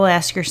 Okay, I will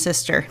ask your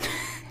sister.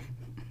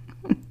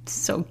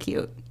 So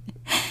cute.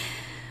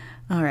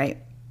 All right.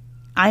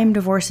 I am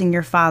divorcing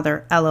your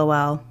father,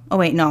 LOL. Oh,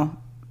 wait, no.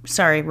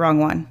 Sorry, wrong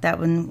one. That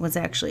one was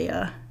actually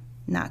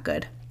not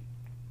good.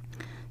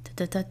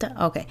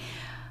 Okay.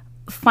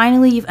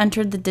 Finally, you've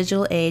entered the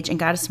digital age and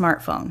got a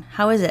smartphone.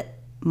 How is it?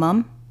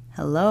 Mom?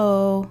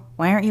 Hello?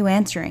 Why aren't you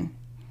answering?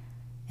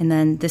 And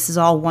then this is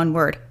all one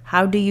word.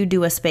 How do you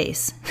do a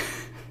space?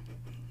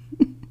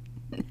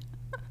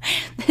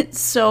 It's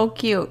so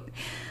cute.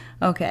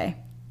 Okay.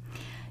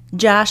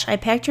 Josh, I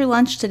packed your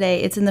lunch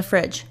today. It's in the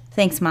fridge.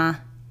 Thanks, Ma.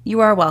 You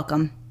are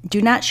welcome.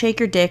 Do not shake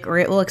your dick or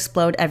it will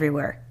explode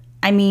everywhere.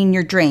 I mean,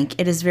 your drink.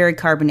 It is very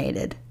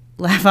carbonated.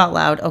 Laugh out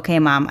loud. Okay,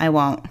 Mom, I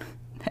won't.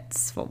 That's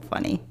so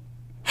funny.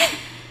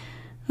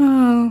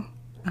 Oh,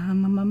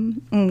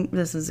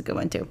 this is a good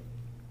one, too.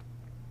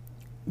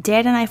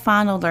 Dad and I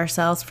fondled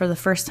ourselves for the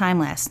first time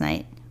last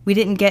night. We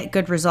didn't get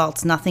good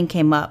results. Nothing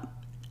came up.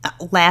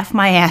 Laugh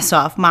my ass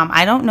off. Mom,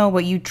 I don't know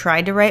what you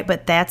tried to write,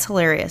 but that's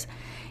hilarious.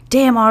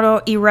 Damn,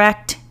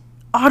 auto-correct.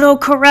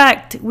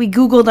 We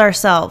Googled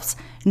ourselves.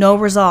 No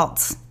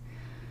results.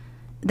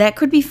 That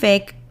could be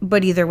fake,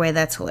 but either way,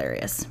 that's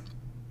hilarious.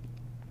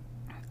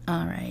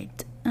 All right.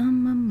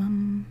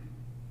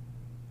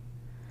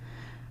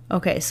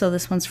 Okay, so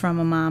this one's from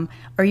a mom.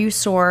 Are you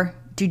sore?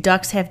 Do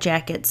ducks have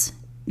jackets?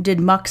 Did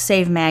muck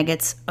save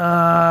maggots?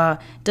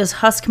 Does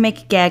husk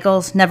make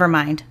gaggles? Never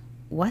mind.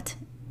 What?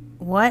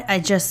 What?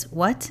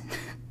 What?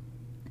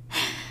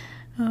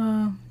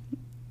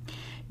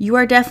 You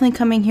are definitely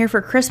coming here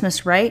for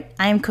Christmas, right?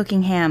 I am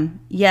cooking ham.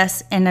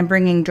 Yes, and I'm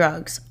bringing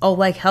drugs. Oh,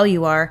 like hell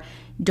you are.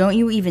 Don't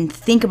you even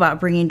think about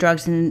bringing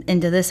drugs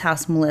into this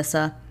house,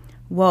 Melissa.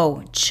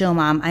 Whoa, chill,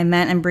 Mom. I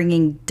meant I'm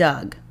bringing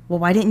Doug. Well,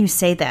 why didn't you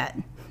say that?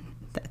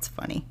 That's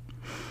funny.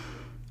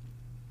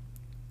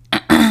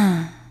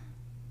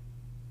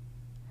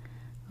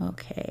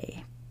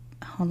 Okay.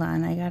 Hold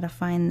on. I gotta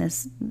find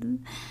this.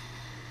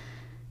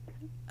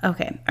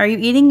 Okay. Are you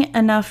eating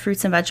enough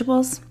fruits and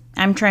vegetables?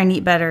 I'm trying to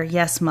eat better.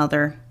 Yes,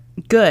 Mother.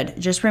 Good.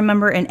 Just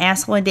remember, an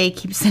asshole a day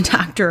keeps the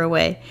doctor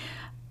away.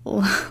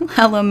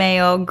 Hello,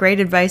 Mayo. Great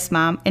advice,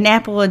 Mom. An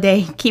apple a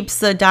day keeps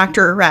the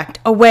doctor erect.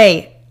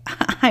 Away.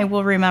 I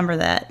will remember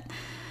that.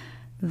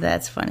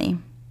 That's funny.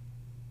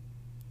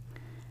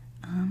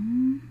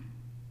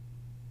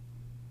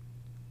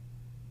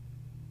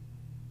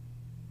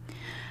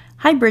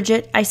 Hi,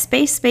 Bridget. I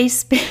space,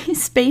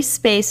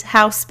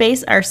 house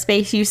space, our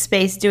space, use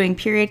space, doing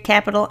period,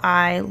 capital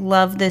I.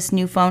 Love this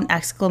new phone,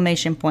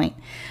 exclamation point.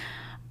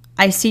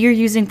 I see you're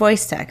using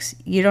voice text.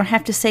 You don't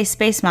have to say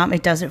space, Mom.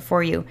 It does it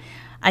for you.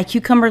 I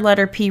cucumber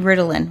letter P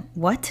Ritalin.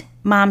 What?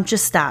 Mom,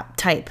 just stop.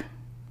 Type.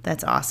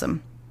 That's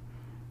awesome.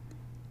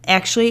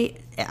 Actually,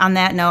 on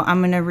that note,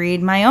 I'm going to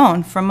read my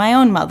own from my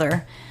own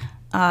mother.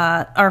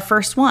 Our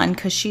first one,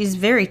 because she's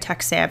very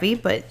tech savvy,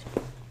 but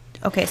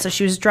okay, so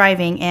she was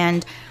driving,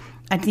 and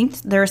I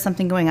think there was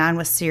something going on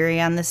with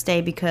Siri on this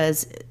day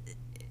because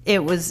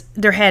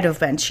there had to have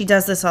been. She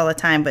does this all the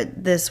time,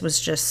 but this was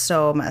just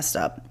so messed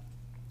up.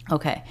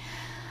 Okay.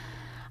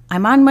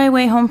 I'm on my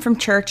way home from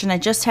church, and I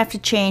just have to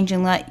change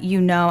and let you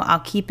know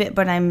I'll keep it,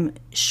 but I'm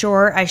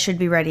sure I should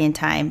be ready in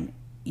time.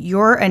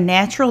 You're a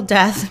natural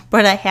death,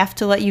 but I have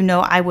to let you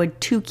know I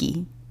would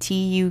Tukey,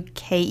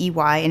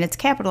 Tukey, and it's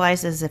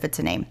capitalized as if it's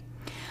a name.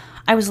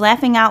 I was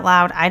laughing out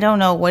loud. I don't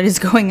know what is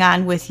going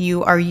on with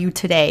you. Are you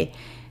today?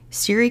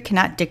 Siri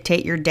cannot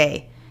dictate your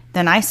day.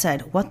 Then I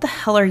said, what the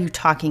hell are you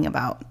talking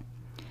about?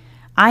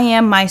 I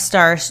am my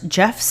stars,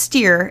 Jeff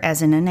Steer,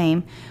 as in a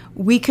name.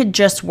 We could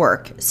just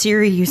work.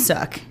 Siri, you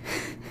suck.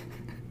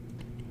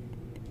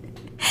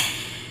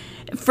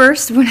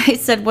 First, when I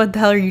said, what the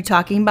hell are you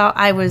talking about?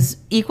 I was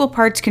equal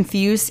parts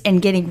confused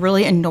and getting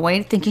really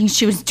annoyed, thinking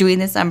she was doing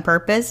this on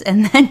purpose,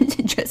 and then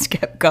it just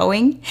kept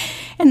going.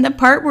 And the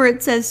part where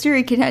it says,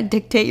 Siri cannot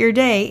dictate your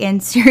day,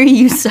 and Siri,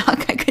 you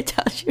suck, I could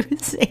tell she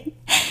was saying,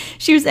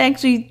 she was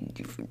actually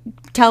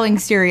telling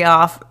Siri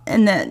off,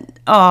 and then,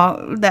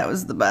 oh, that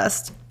was the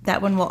best.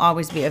 That one will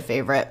always be a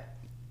favorite.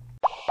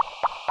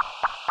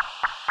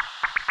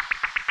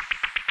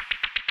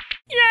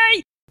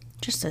 Yay!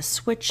 Just to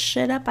switch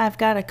shit up, I've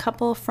got a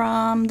couple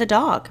from the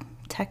dog.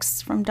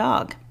 Texts from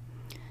dog.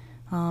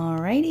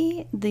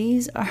 Alrighty,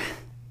 these are...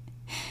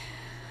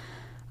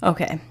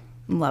 Okay,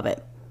 love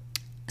it.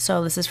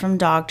 So this is from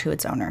dog to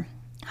its owner.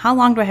 How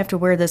long do I have to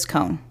wear this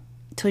cone?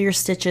 Till your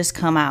stitches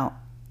come out.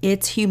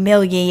 It's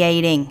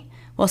humiliating.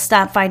 Well,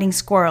 stop fighting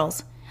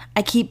squirrels.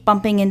 I keep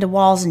bumping into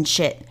walls and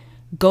shit.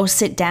 Go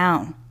sit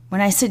down.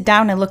 When I sit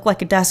down, I look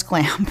like a desk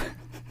lamp.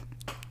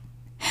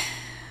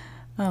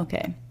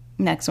 Okay.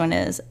 Next one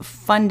is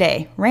fun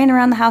day. Ran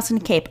around the house in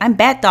a cape. I'm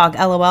Bat Dog,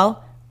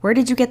 LOL. Where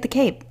did you get the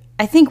cape?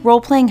 I think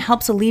role-playing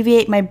helps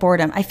alleviate my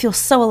boredom. I feel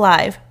so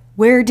alive.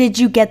 Where did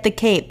you get the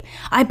cape?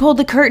 I pulled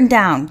the curtain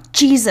down.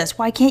 Jesus,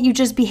 why can't you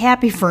just be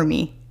happy for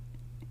me?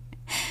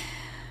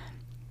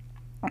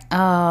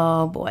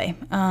 Oh, boy.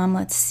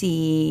 Let's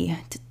see.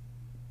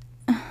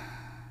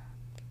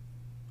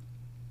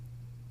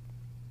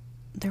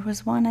 There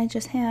was one I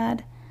just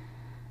had.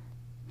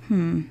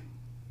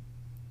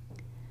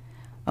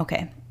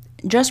 Okay.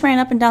 Just ran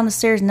up and down the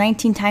stairs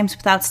 19 times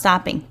without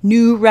stopping.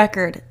 New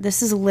record.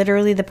 This is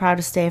literally the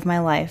proudest day of my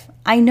life.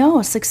 I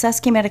know. Success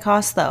came at a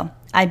cost, though.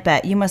 I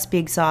bet. You must be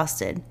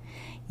exhausted.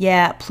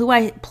 Yeah,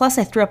 plus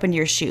I threw up into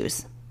your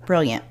shoes.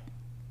 Brilliant.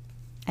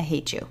 I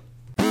hate you.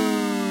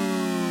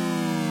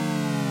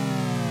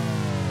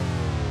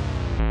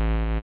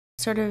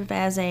 Sort of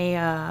as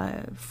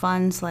a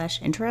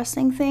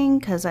fun/interesting thing,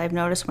 because I've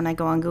noticed when I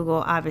go on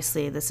Google,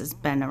 obviously this has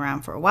been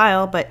around for a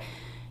while, but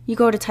you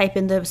go to type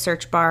in the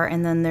search bar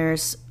and then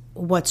there's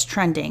what's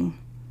trending.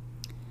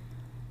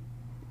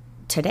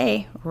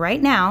 today,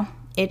 right now,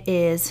 it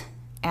is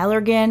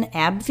Allergan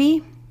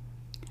Abvi,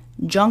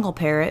 Jungle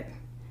Parrot,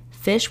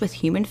 Fish with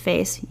Human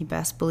Face. You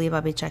best believe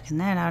I'll be checking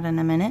that out in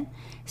a minute.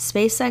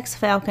 SpaceX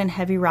Falcon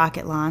Heavy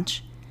Rocket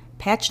Launch,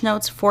 Patch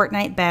Notes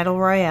Fortnite Battle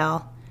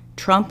Royale,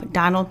 Trump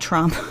Donald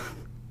Trump,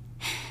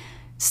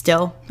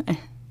 still,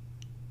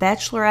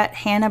 Bachelorette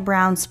Hannah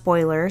Brown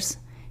Spoilers,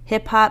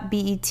 Hip Hop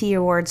BET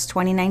Awards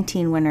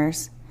 2019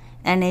 winners,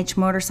 NH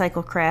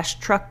Motorcycle Crash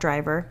Truck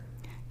Driver,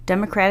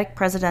 Democratic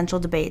Presidential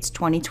Debates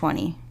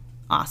 2020.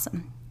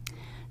 Awesome.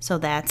 So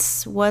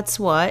that's what's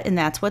what, and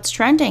that's what's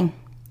trending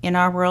in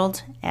our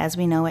world as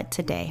we know it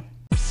today.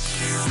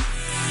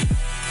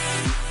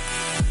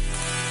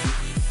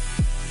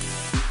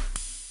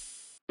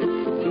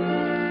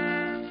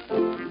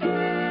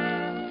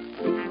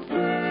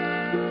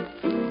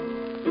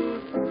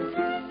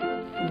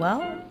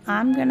 Well,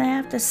 I'm going to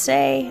have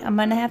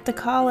to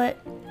call it.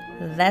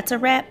 That's a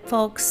wrap,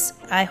 folks.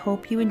 I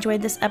hope you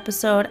enjoyed this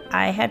episode.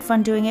 I had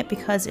fun doing it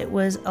because it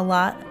was a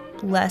lot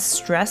less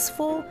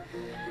stressful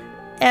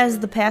as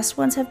the past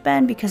ones have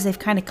been, because they've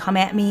kind of come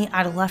at me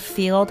out of left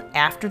field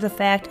after the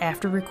fact,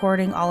 after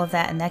recording, all of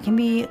that, and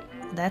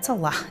that's a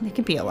lot. It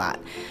can be a lot.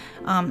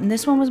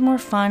 This one was more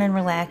fun and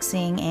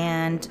relaxing,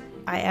 and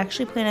I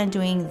actually plan on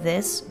doing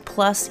this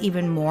plus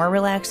even more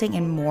relaxing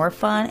and more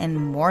fun and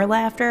more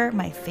laughter,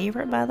 my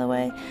favorite, by the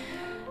way,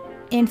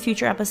 in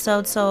future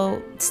episodes.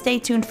 So stay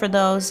tuned for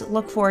those.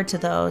 Look forward to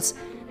those.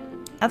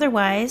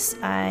 Otherwise,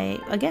 I,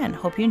 again,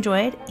 hope you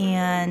enjoyed,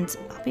 and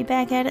I'll be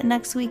back at it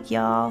next week,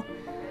 y'all.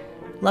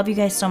 Love you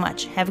guys so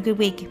much. Have a good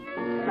week.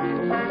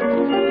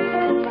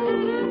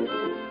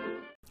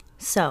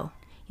 So,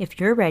 if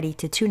you're ready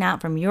to tune out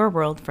from your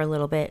world for a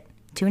little bit,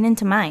 tune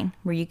into mine,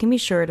 where you can be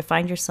sure to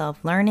find yourself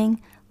learning,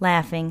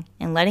 laughing,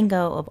 and letting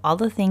go of all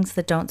the things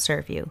that don't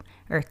serve you.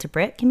 Earth to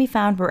Brit can be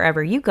found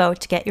wherever you go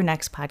to get your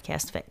next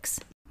podcast fix.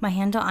 My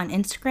handle on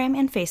Instagram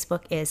and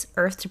Facebook is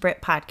Earth to Brit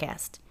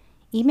Podcast.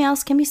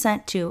 Emails can be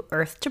sent to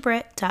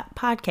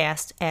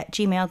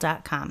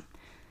earthtobrit.podcast@gmail.com.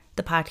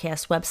 The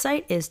podcast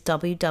website is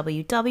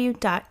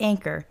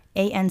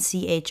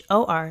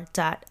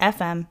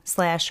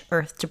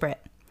www.anchor.fm/earthtobrit.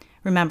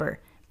 Remember,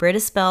 Brit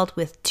is spelled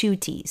with 2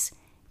 T's.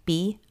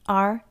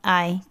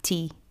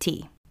 BRITT.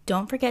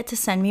 Don't forget to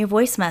send me a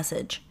voice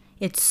message.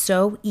 It's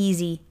so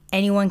easy.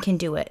 Anyone can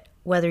do it,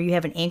 whether you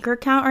have an Anchor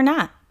account or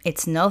not.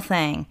 It's no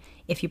thing.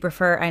 If you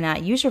prefer I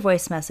not use your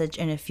voice message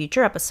in a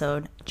future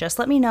episode, just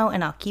let me know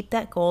and I'll keep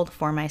that gold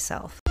for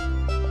myself.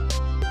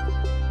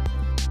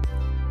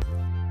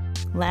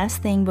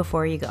 Last thing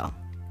before you go.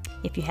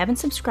 If you haven't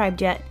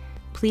subscribed yet,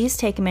 please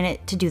take a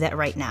minute to do that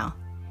right now.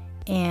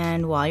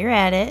 And while you're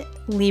at it,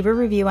 leave a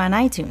review on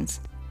iTunes.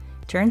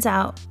 Turns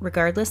out,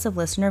 regardless of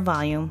listener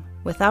volume,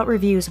 without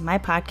reviews, my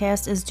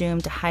podcast is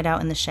doomed to hide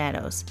out in the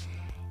shadows.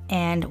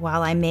 And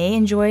while I may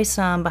enjoy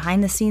some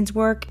behind-the-scenes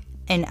work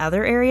in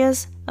other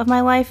areas of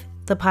my life,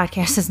 the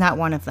podcast is not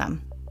one of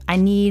them. I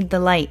need the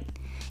light.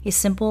 A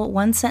simple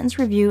one-sentence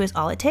review is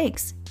all it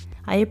takes.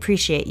 I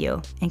appreciate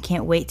you and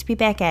can't wait to be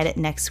back at it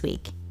next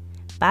week.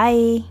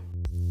 Bye!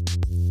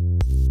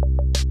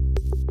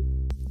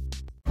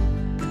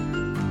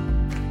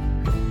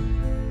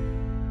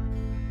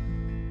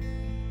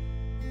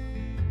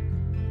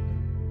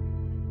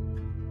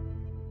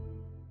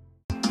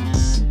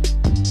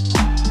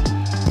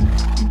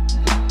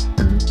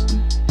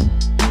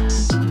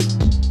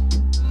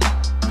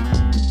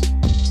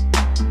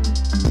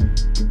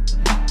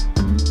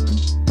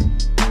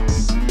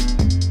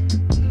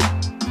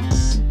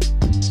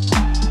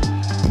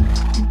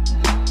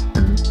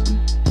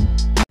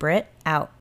 Brit out.